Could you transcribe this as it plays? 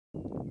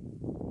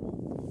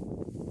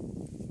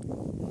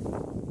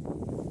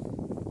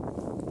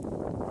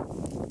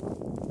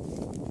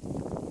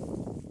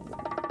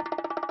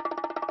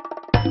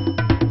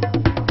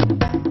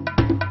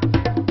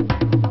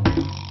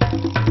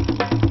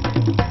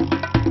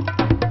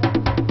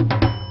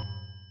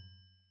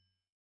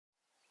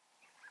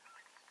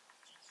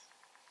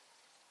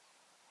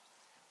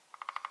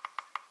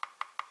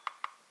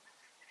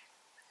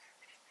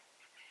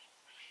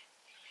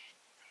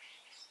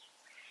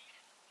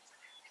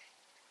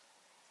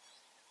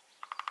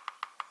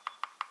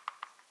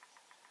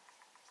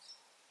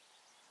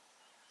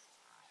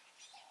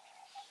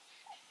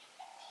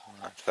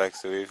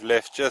Folks, so we've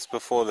left just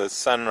before the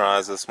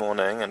sunrise this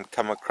morning and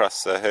come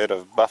across a herd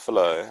of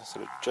buffalo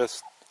sort of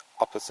just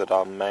opposite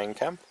our main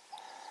camp.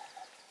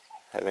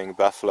 Having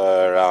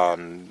buffalo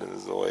around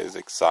is always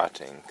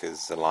exciting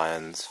because the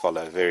lions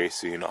follow very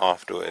soon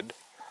afterward.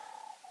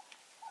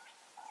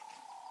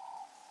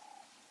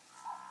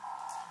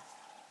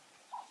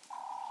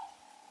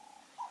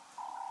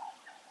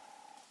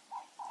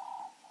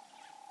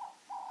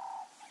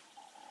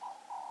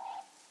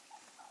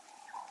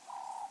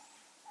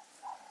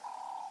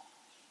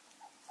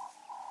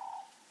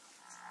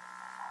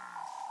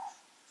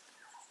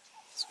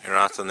 We're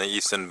out on the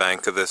eastern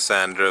bank of the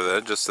Sand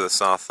River, just to the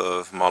south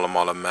of Mola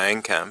Mola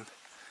main camp.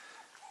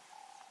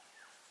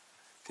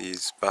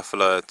 These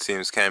buffalo, it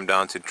seems, came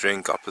down to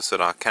drink opposite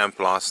our camp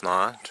last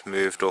night,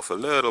 moved off a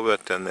little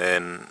bit and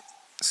then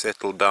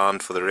settled down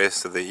for the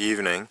rest of the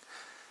evening.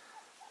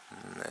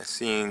 And they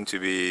seem to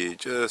be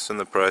just in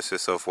the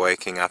process of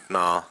waking up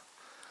now,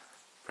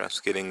 perhaps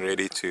getting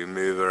ready to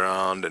move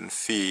around and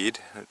feed.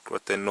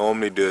 What they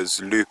normally do is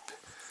loop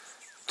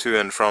to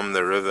and from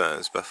the river,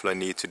 as buffalo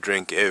need to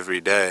drink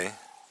every day.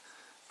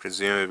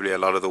 Presumably a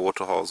lot of the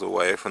waterholes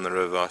away from the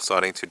river are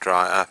starting to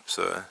dry up,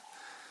 so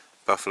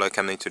buffalo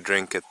coming to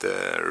drink at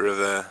the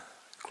river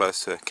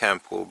close to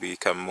camp will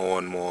become more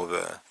and more of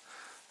a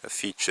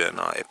feature in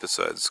our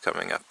episodes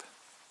coming up.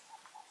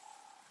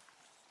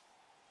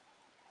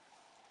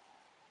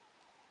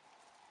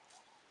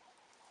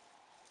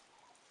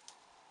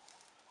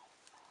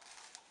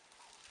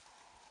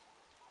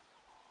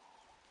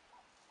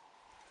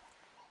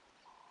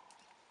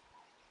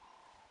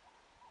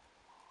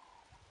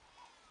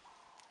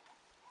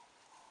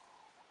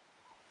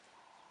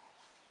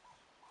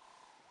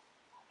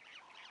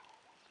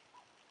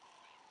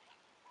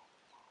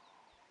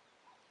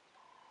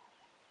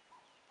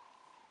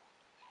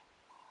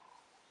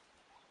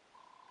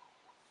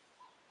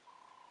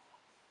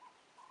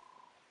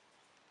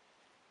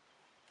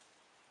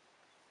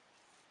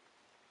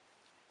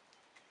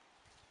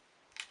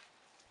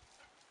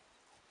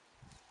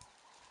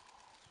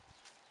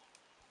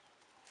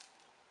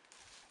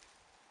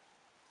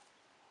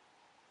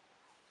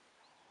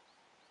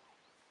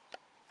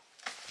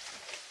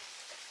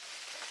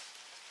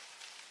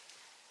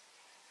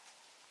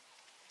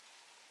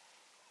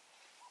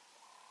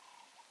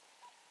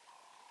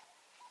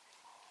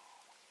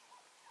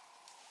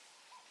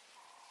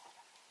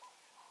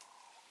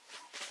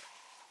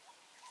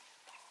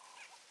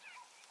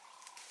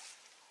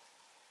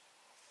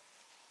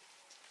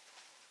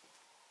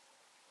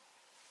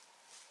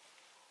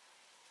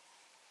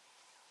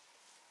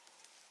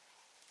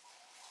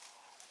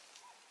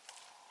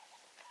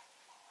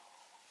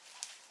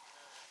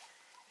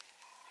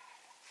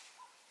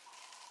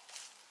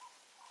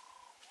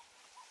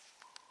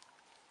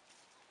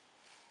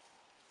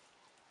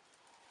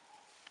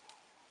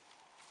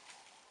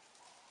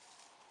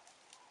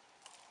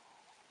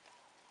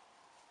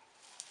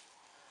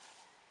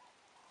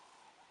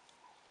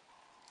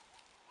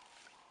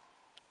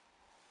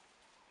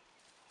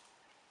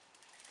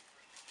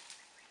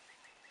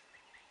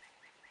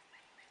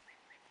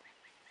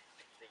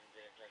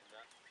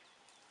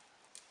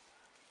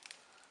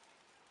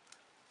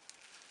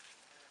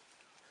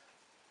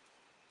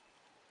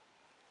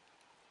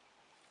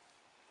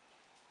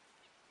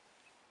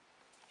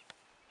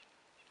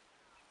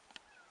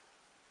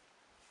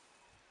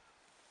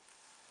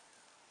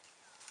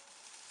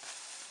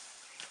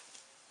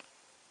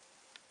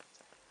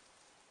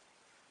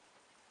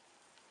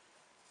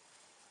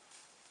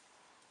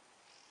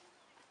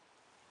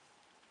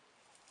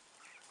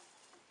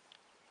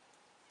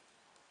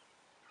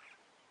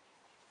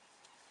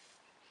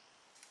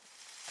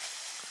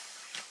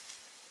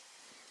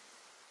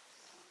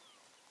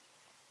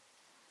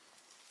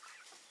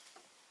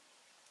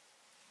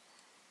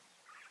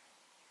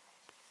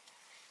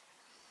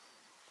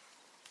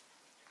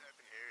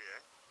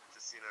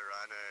 Seen a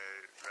rhino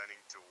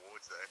running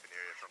towards the open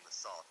area from the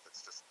south.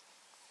 It's just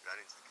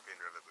running to the Capen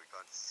River, but we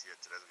can't see it.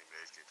 It hasn't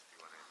emerged yet if you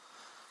want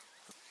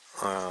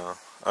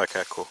to.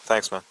 Okay, cool.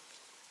 Thanks, man.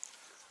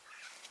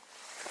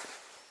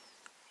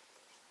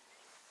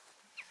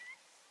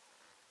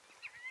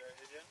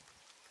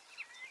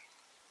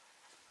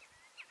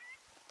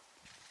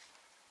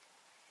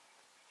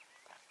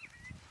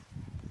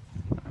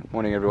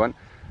 Morning everyone.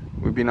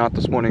 We've been out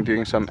this morning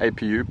doing some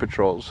APU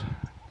patrols.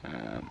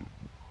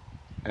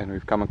 And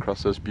we've come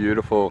across this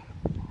beautiful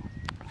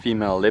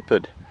female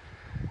leopard.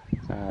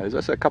 There's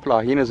also a couple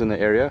of hyenas in the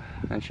area,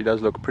 and she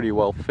does look pretty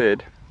well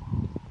fed.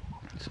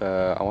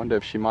 So I wonder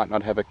if she might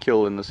not have a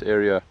kill in this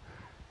area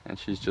and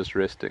she's just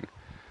resting.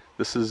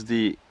 This is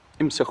the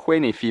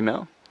Imsachweni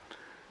female.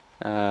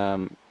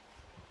 Her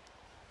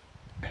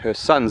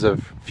sons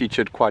have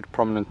featured quite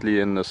prominently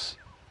in this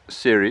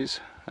series,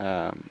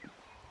 but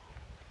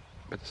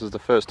this is the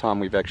first time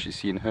we've actually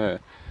seen her.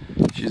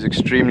 She's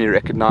extremely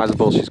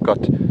recognizable. She's got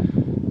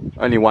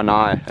only one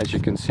eye, as you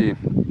can see.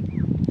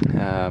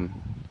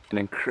 An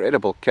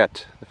incredible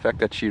cat. The fact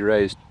that she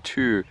raised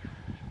two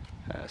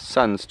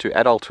sons to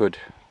adulthood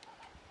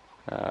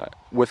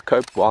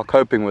while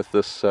coping with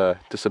this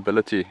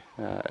disability,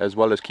 as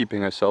well as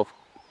keeping herself,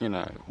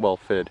 well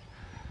fed.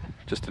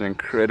 Just an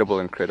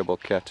incredible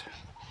cat.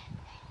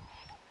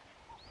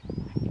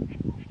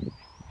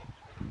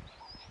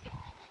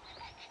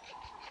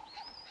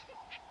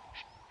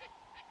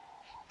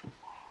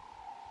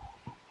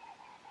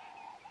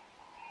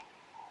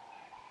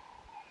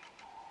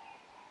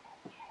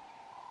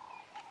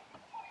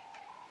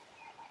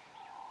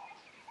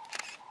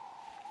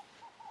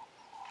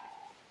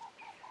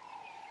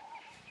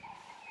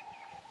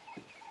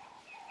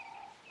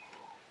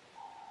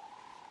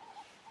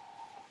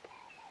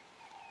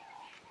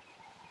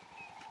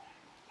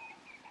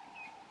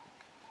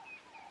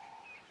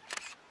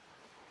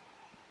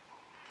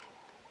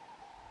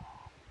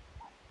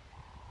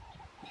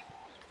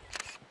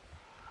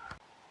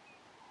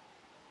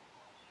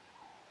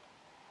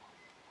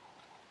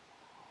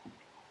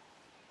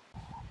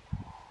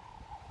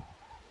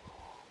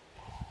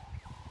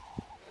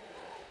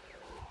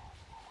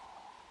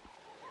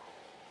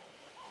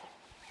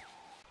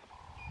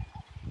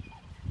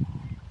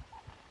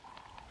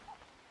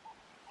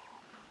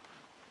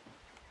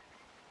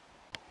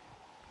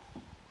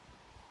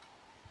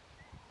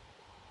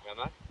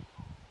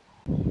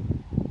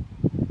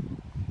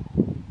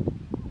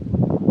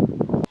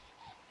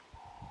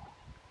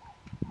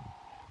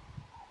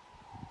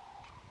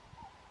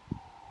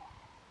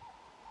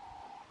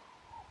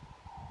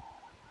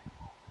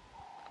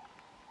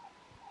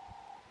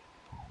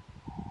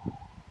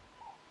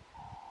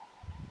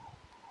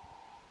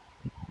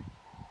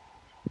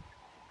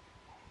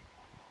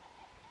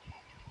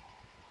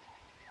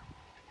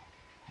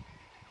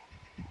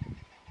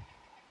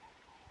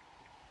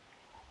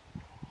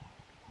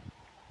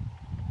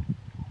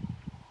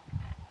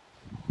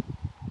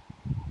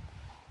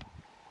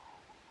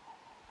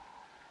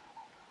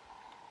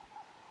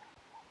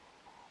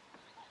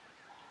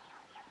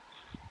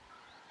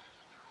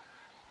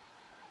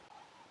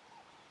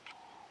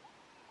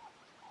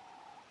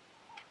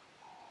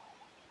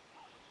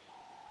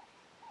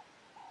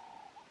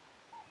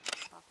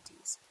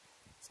 Properties.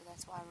 So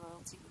that's why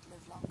royalty would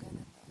live longer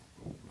than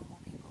the normal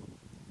people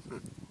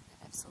that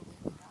have silver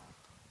in the ground.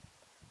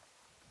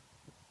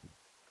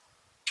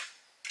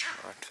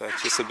 Right,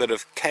 folks, just a bit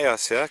of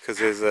chaos here because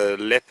there's a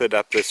leopard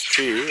up this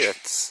tree.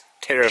 It's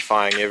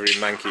terrifying every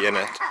monkey in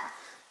it.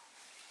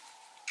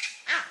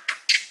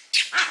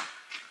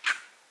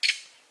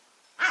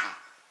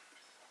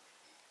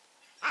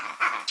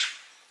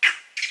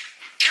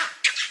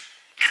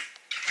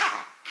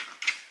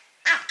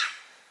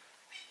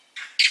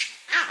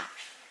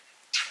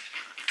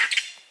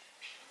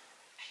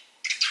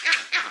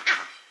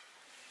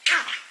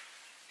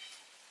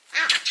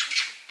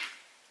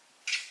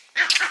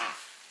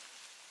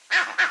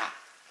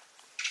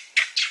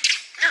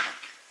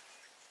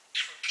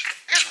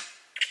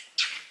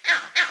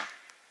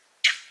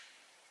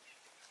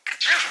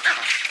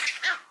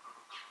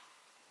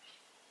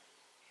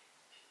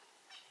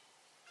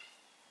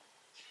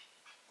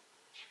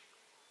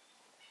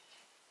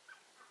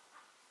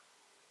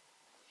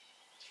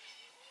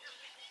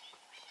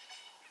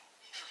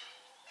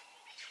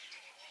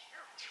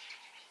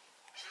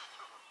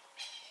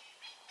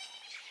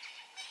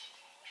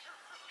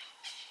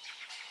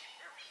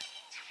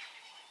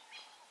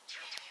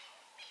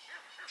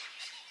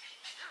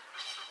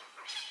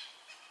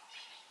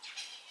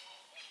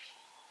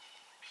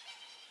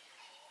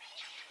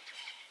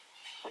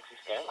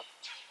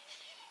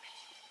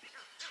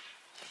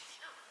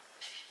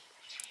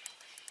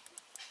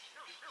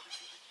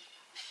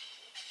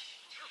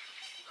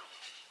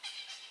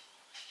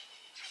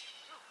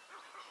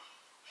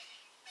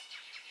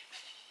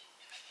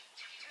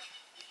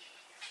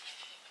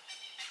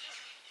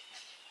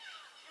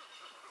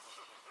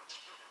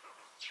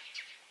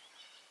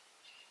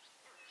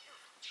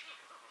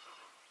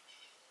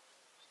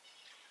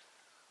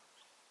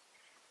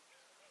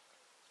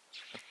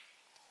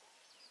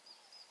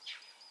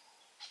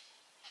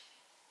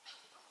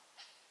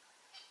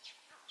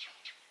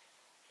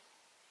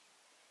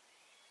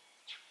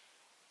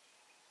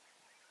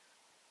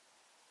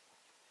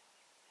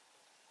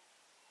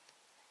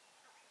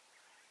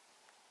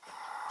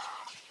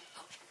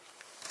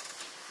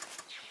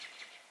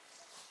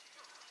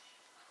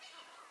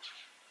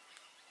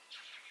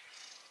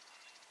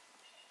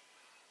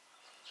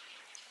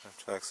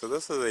 So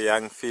this is a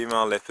young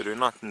female leopard. We're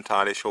not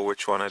entirely sure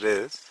which one it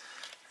is.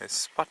 The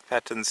spot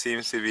pattern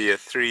seems to be a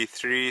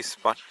 3-3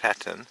 spot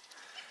pattern.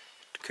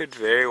 It could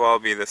very well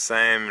be the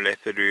same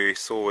leopard we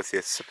saw with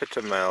the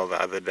Seperate male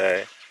the other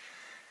day.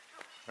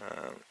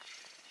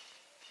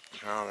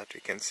 Now that we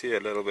can see a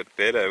little bit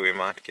better, we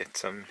might get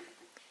some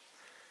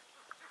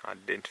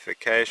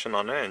identification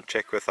on her and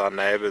check with our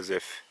neighbors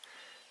if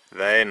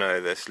they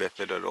know this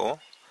leopard at all.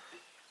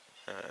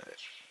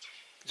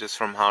 Just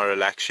from how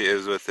relaxed she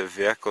is with the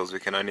vehicles, we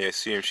can only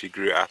assume she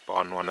grew up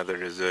on one of the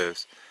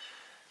reserves.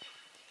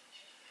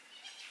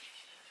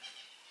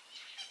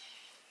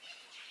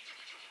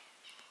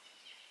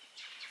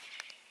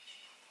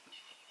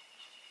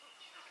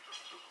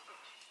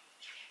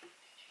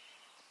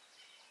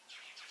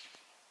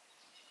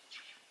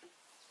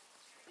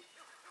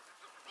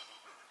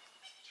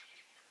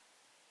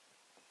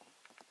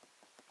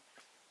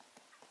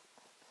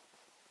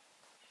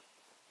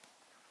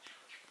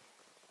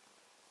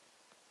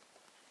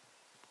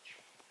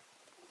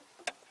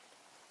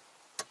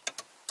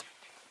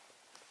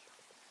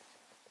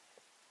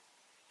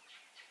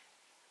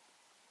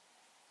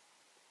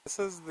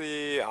 This is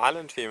the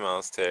island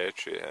female's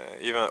territory,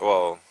 even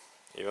though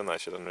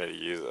she doesn't really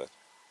use it.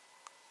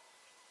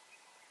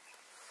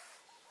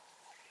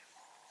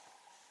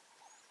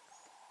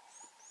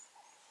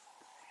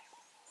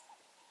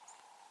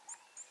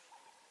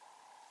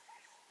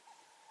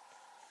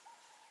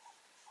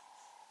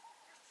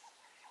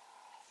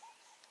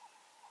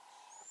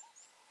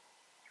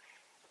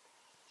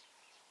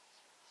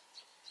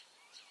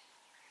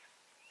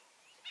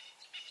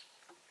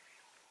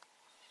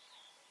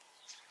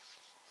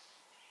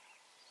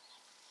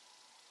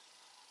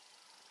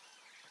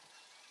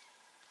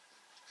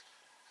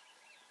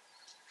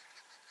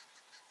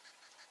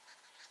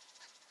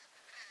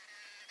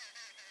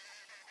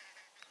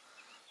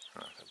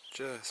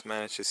 Just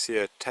managed to see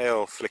a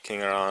tail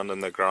flicking around in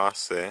the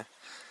grass there.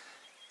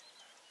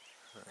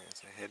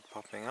 There's a head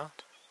popping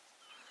out.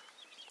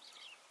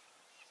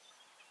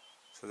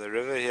 So the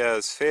river here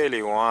is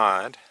fairly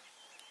wide.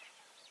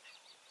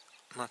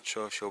 Not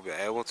sure if she'll be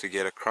able to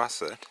get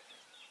across it.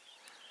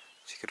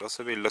 She could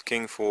also be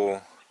looking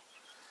for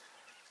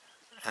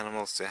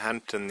animals to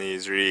hunt in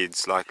these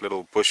reeds, like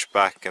little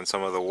bushbuck and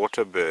some of the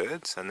water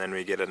birds. And then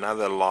we get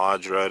another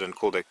large rodent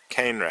called a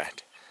cane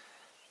rat.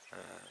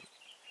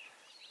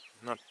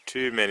 Not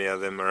too many of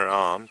them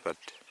around, but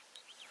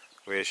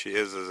where she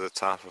is a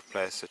type of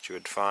place that you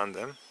would find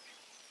them.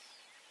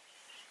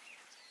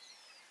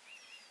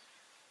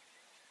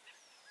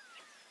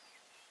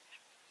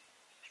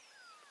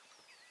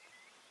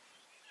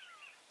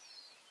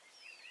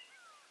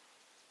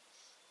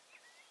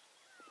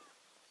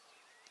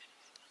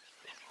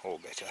 All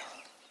better.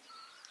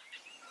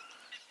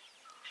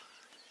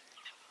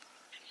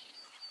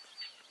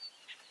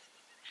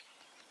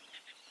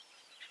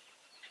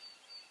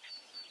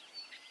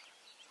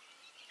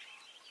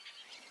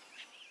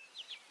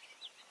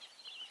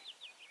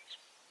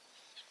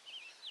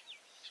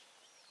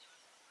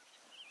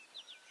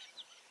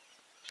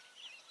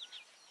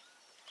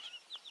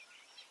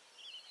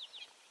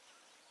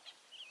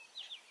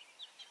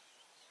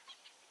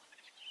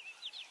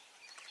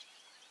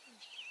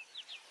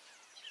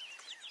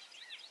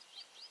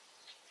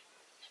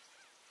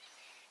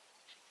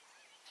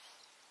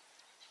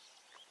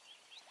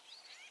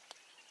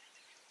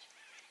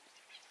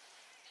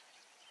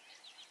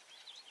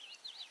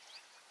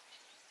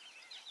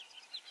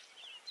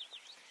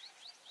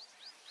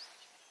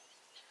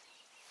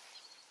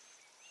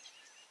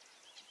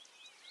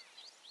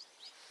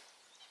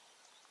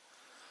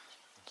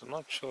 I'm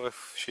not sure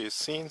if she's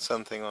seen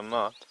something or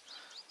not,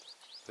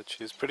 but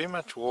she's pretty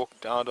much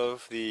walked out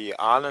of the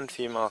island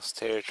female's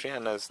territory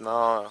and is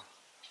now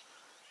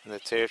in the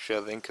territory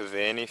of the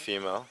Incavani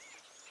female.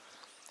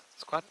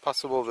 It's quite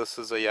possible this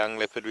is a young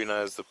leopard we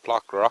know as the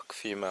Plock Rock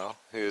female,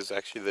 who is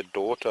actually the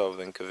daughter of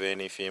the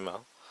Incavani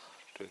female.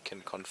 We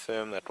can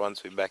confirm that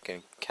once we're back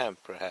in camp,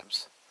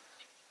 perhaps.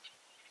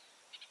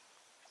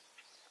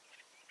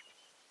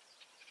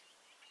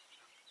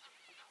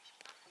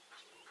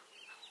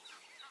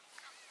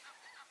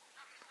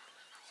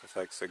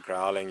 Folks, the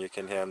growling you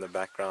can hear in the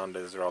background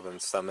is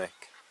Robin's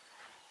stomach.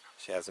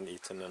 She hasn't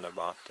eaten in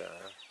about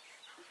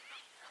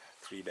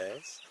 3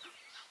 days,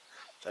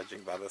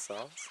 judging by the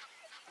sounds.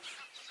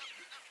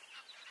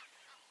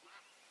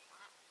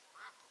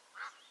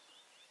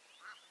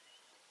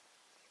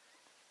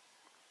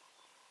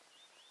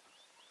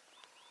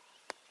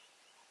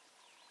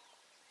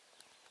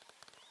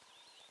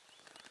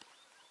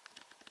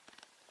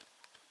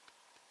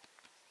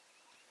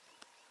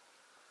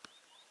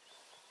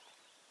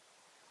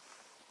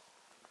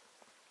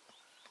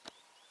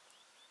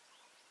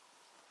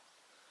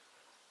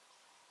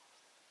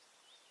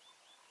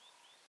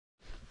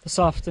 This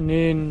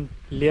afternoon,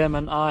 Liam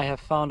and I have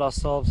found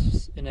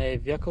ourselves in a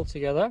vehicle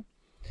together,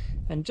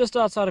 and just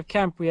outside of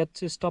camp we had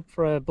to stop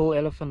for a bull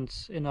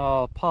elephant in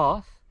our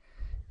path,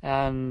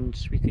 and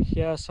we could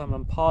hear some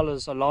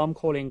impalas alarm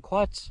calling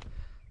quite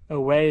a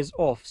ways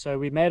off. So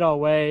we made our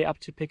way up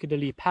to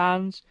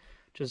Elephantidae,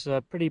 which is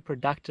a pretty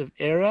productive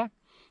area,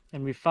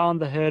 and we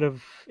found the herd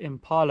of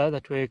impala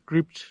that were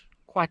grouped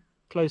quite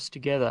close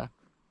together.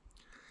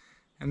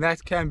 And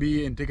that can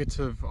be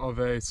indicative of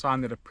a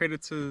sign that a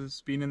predator's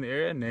been in the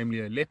area,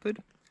 namely a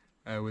leopard,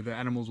 where the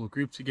animals will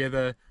group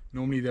together.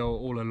 Normally they'll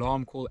all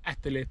alarm call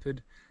at the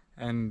leopard,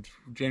 and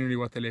generally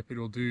what the leopard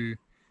will do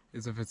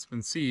is, if it's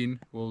been seen,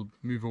 will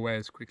move away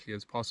as quickly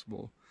as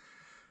possible.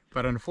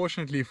 But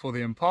unfortunately for the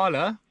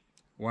impala,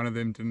 one of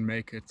them didn't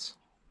make it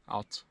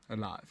out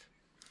alive.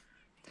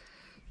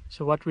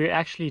 So what we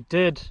actually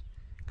did,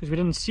 because we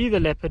didn't see the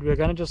leopard, we were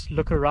going to just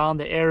look around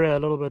the area a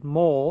little bit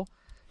more,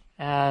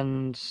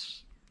 and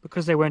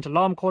because they weren't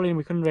alarm calling,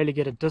 we couldn't really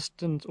get a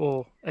distance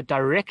or a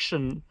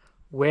direction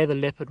where the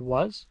leopard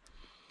was.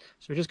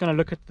 So we're just going to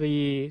look at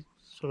the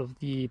sort of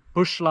the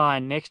bush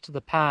line next to the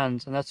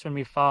pans, and that's when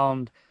we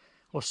found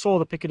or saw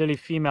the Piccadilly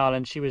female,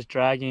 and she was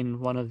dragging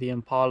one of the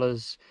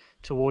impalas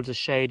towards a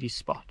shady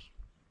spot.